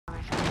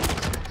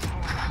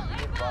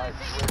The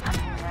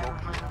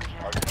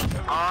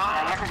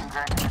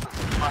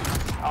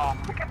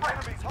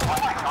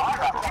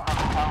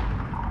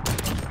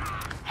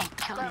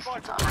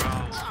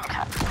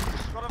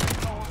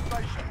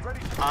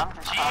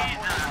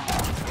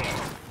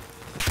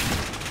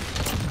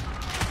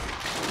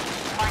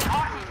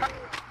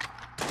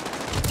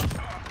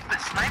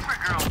sniper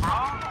girl, bro.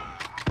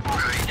 Bro,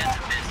 you just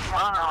missed.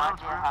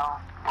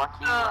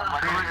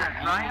 There was a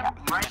knife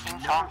right in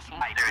the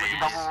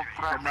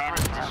man is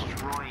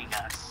destroying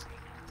us.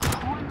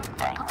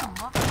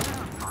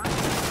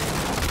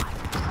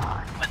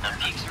 When the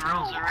mix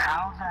rolls around.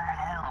 How the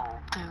hell?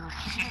 Dude,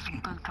 he just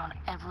booked on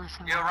every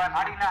single Yo, Ryan,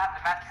 how do you not have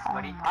the match,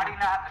 buddy? How do you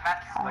not have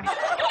the match, buddy?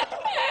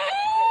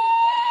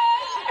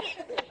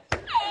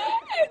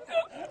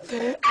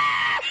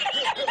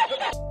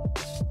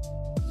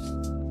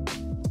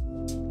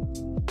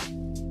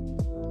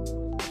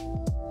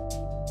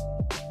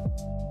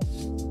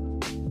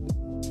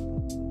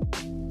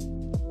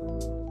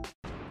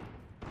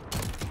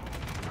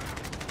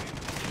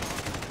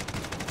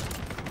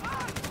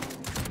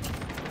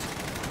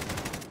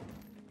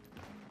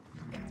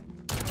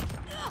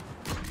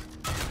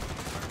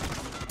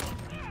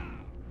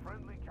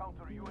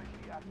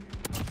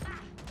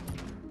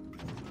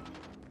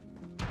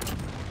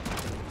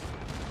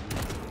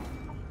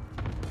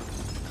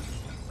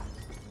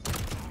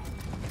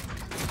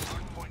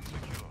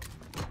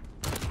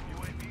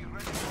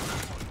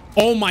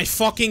 Oh my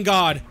fucking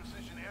god.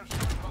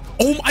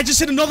 Oh, I just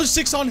hit another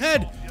 6 on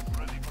head.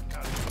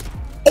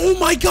 Oh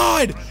my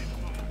god.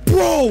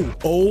 Bro.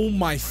 Oh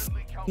my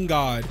fucking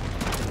god.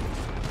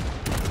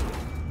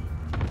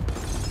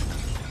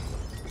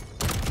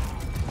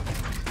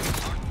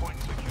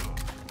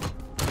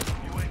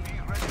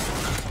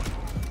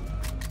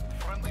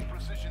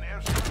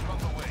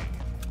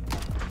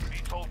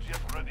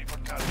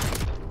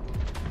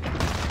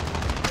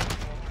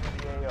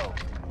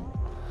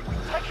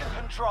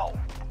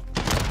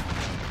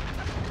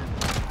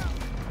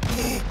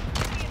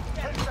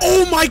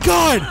 Oh my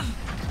god!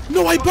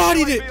 No, I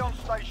bodied it!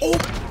 Oh!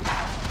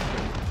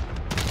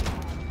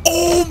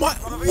 Oh my...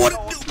 What?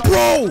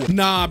 Bro!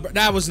 Nah, bro,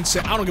 that was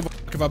insane. I don't give a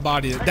fuck if I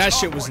bodied it. That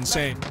shit was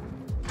insane.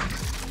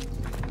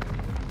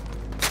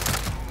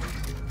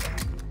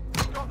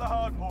 Got the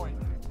hard point.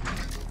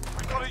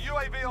 We've got a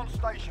UAV on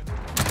station.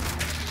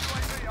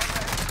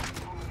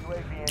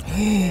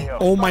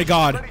 Oh my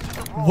god.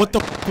 What the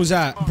fuck was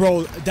that?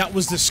 Bro, that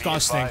was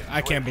disgusting.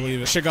 I can't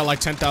believe it. Shit got like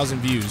 10,000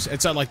 views.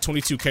 It's at like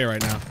 22K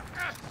right now.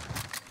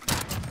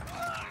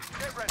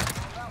 Get ready.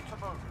 About to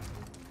move.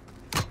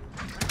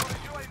 We've got a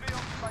UAV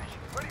on station.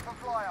 Ready for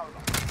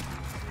flyover.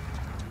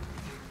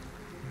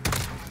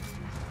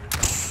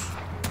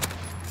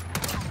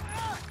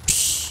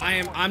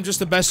 I'm just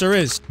the best there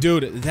is.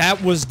 Dude,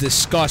 that was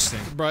disgusting.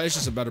 Bro, it's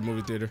just a better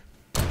movie theater.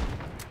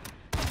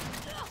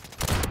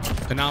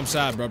 And now I'm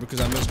sad, bro, because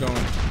I miss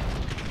going.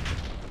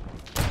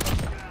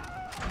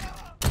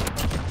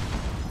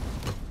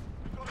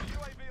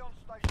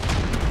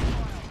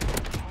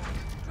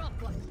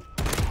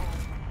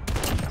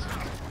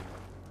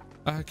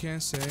 I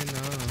can't say no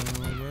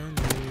when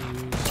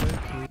you say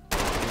please.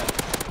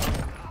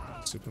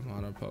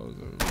 Supermodel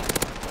poser.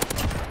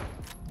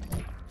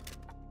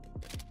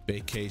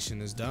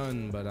 Vacation is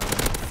done, but I'm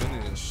not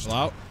finished.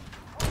 Hello?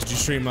 Did you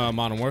stream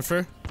Modern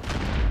Warfare?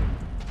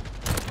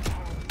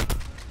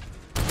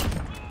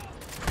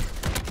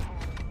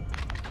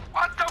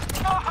 What the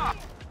fuck?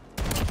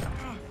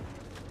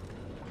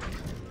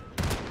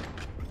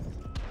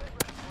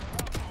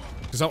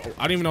 Cause I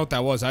didn't even know what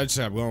that was. I just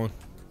kept going.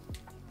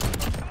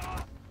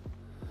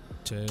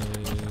 Take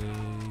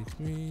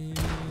me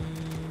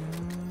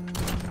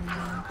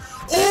home.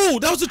 Oh,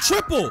 that was a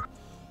triple.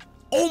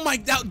 Oh my,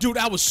 dude,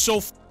 that was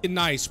so fucking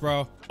nice,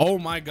 bro. Oh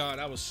my god,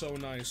 that was so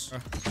nice.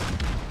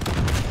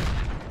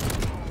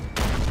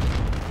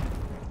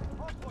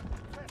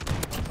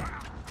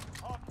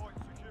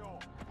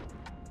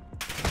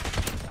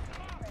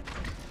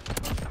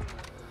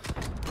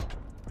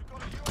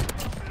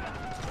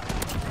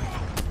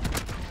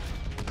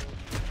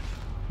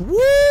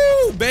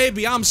 Woo,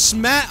 baby, I'm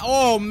smack.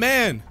 Oh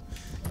man,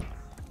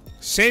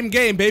 same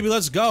game, baby.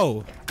 Let's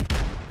go.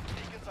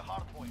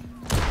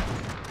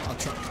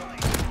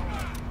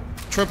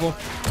 Triple.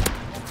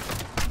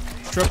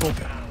 Triple.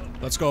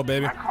 Let's go,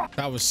 baby.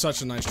 That was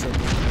such a nice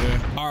triple.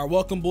 Yeah. All right,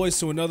 welcome, boys,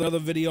 to another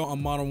video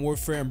on Modern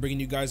Warfare. I'm bringing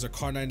you guys a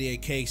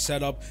Kar98K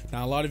setup.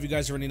 Now, a lot of you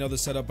guys already know the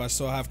setup. I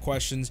still have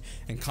questions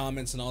and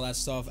comments and all that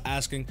stuff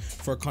asking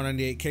for a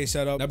Kar98K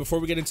setup. Now, before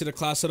we get into the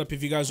class setup,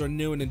 if you guys are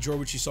new and enjoy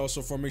what you saw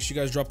so far, make sure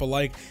you guys drop a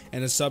like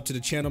and a sub to the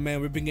channel, man.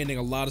 We've been getting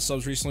a lot of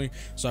subs recently,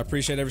 so I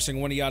appreciate every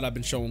single one of y'all. I've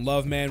been showing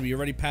love, man. We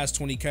already passed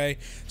 20K,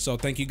 so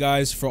thank you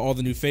guys for all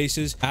the new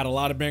faces. I had a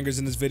lot of bangers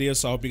in this video,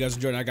 so I hope you guys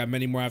enjoyed it. I got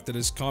many more after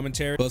this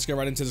commentary, but let's get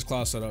right into this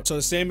class setup. So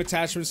the same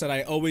attachments that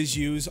I always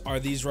use are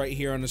these right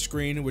here on the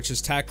screen, which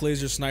is tac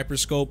laser, sniper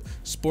scope,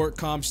 sport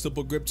comp,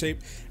 stipple grip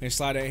tape, and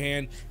slide at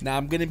hand. Now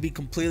I'm gonna be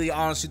completely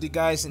honest with you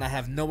guys, and I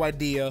have no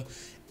idea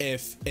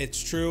if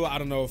it's true. I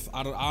don't know if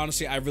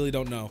honestly, I really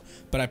don't know,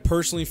 but I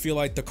personally feel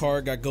like the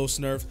car got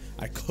ghost nerfed.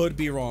 I could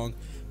be wrong,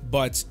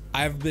 but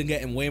I've been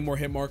getting way more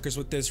hit markers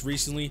with this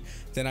recently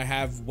than I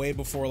have way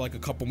before, like a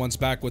couple months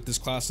back with this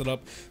class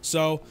setup.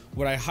 So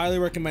what I highly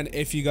recommend,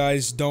 if you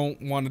guys don't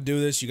want to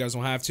do this, you guys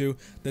don't have to.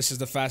 This is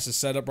the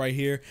fastest setup right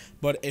here.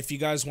 But if you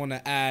guys want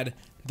to add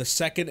the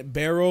second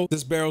barrel,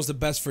 this barrel is the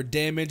best for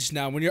damage.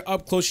 Now when you're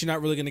up close, you're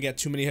not really going to get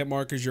too many hit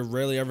markers. You're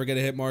rarely ever get a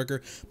hit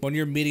marker, but when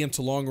you're medium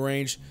to long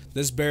range,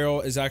 this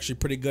barrel is actually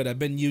pretty good. I've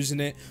been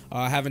using it.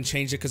 I haven't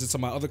changed it because it's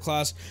on my other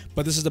class,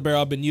 but this is the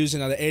barrel I've been using.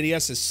 Now the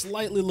ADS is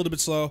slightly a little bit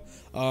slow,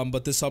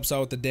 but this helps out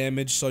with the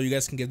damage, so you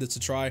guys can give this a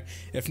try.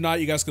 If not,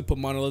 you guys could put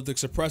monolithic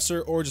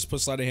suppressor or just put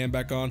sleight of hand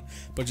back on,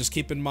 but just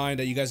keep in mind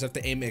that you guys have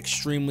to aim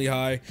extremely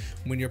high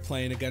when you're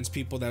playing against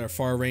people that are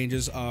far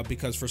ranges,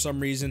 because for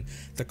some reason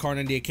the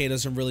Kar98K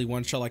doesn't really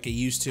one shot like it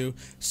used to.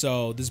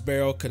 So this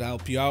barrel could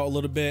help you out a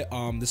little bit.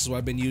 This is what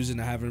I've been using.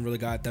 I haven't really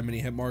got that many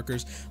hit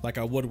markers like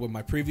I would with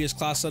my previous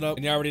class setup,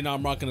 and you already know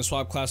I'm rocking a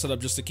swap class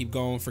setup just to keep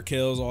going for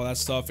kills, all that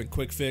stuff, and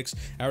quick fix.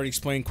 I already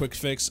explained quick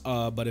fix,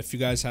 but if you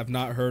guys have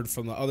not heard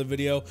from the other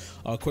video,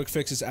 quick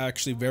fix is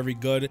actually very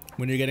good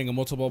when you're getting a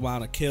multiple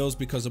amount of kills,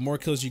 because the more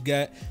kills you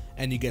get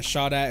and you get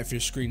shot at, if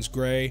your screen's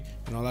gray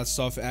and all that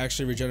stuff, it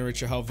actually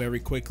regenerates your health very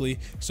quickly.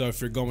 So if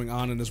you're going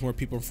on and there's more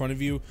people in front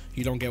of you,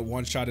 you don't get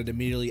one shotted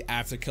immediately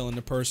after killing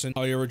the person.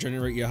 You'll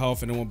regenerate your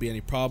health and it won't be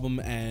any problem,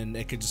 and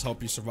it could just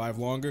help you survive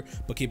longer.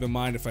 But keep in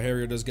mind, if a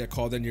Harrier does get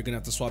called in, you're gonna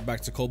have to swap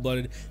back to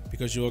cold-blooded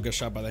because you will get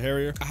shot by the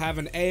Harrier. I have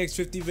an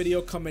AX50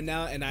 video coming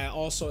out, and I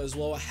also as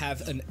well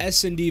have an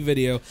S&D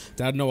video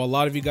that I know a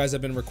lot of you guys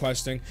have been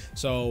requesting.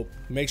 So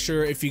make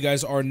sure, if you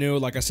guys are new,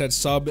 like I said,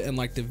 sub and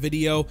like the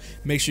video.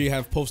 Make sure you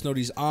have post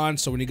noties on,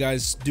 so when you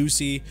guys do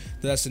see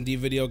the S&D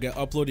video get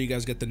uploaded, you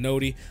guys get the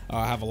noti.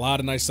 I have a lot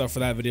of nice stuff for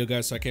that video,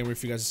 guys, so I can't wait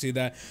for you guys to see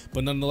that.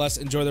 But nonetheless,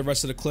 enjoy the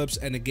rest of the clips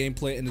and the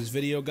gameplay in this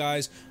video,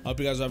 guys. I hope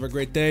you guys have a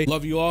great day.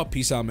 Love you all.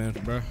 Peace out, man.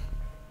 Bro.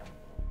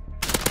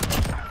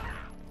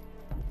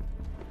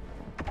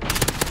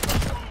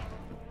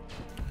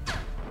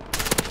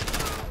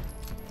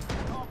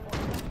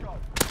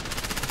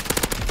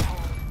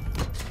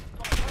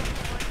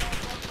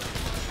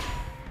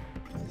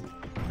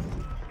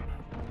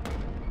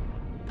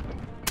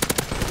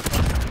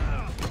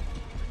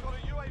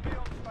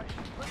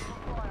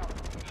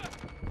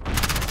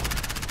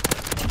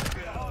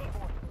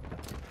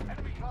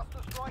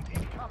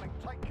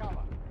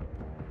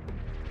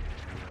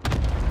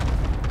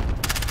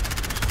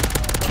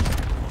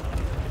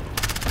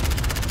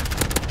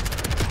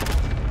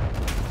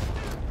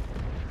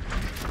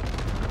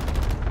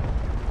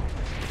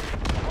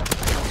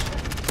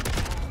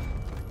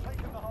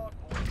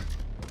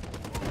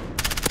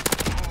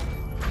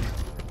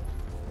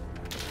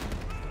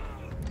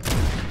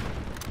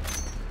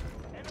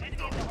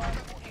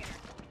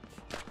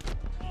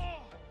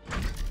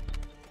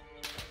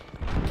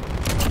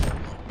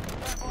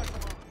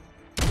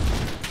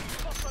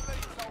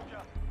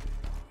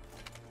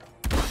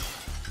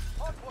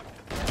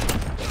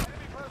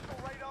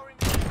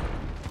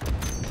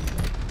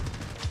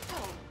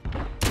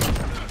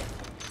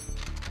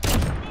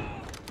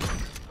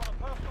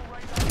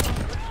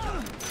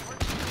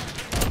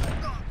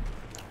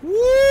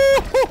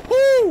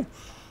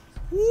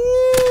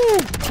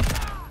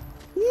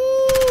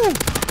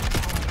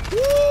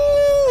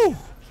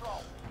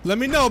 Let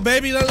me know,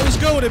 baby. Let's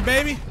go with it,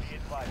 baby.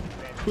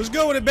 Let's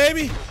go with it,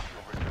 baby.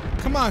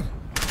 Come on.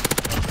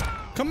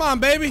 Come on,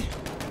 baby.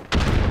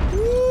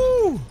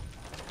 Woo.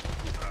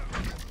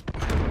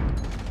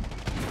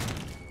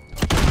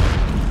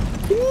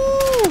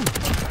 Woo.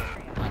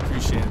 I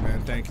appreciate it,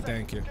 man. Thank you,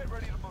 thank you.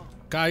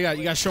 God, you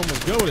gotta show them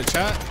what's good with it,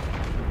 chat.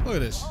 Look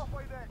at this.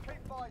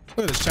 Look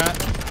at this,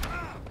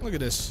 chat. Look at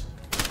this.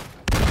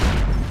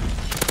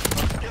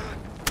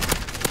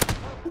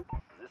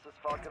 This is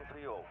Falcon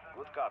 3-0.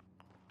 Good cop.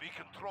 We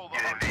control the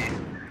hardpoint.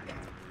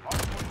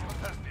 Hardpoint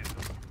contested.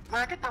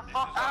 Man, get the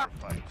fuck out.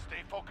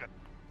 Stay focused.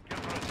 Get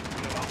ready.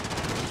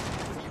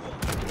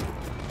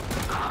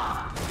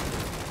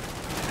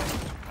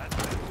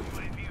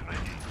 UAV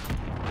ready.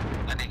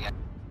 Let me get.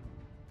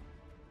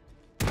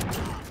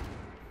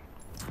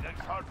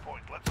 Next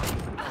hardpoint. Let's go.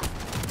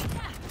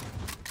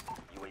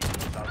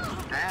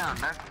 UAV Damn,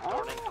 that's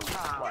starting to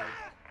fly.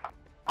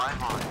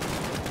 I'm on.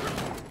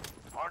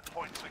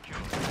 Hardpoint secure.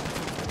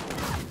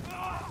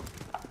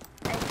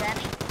 Hey,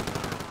 Danny.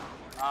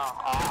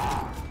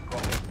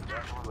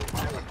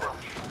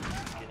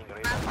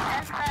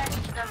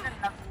 She doesn't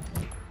know.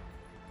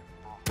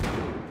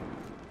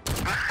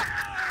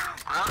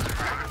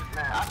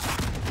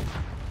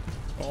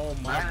 Oh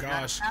my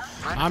gosh.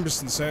 I'm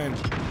just insane.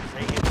 Say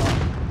it.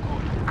 Good.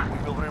 We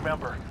will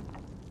remember.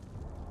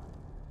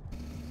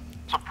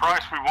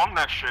 Surprised we won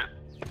that shit.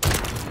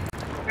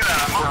 Yeah,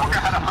 that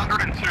motherfucker had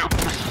 102.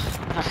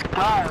 This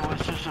guy was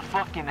just a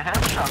fucking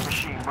headshot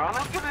machine, bro.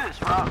 Look at this,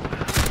 bro.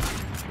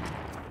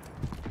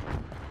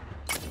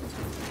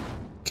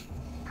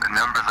 The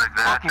numbers like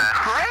that, Fucking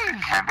crazy,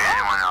 can't be bro.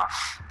 anyone else.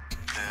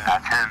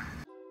 That's him.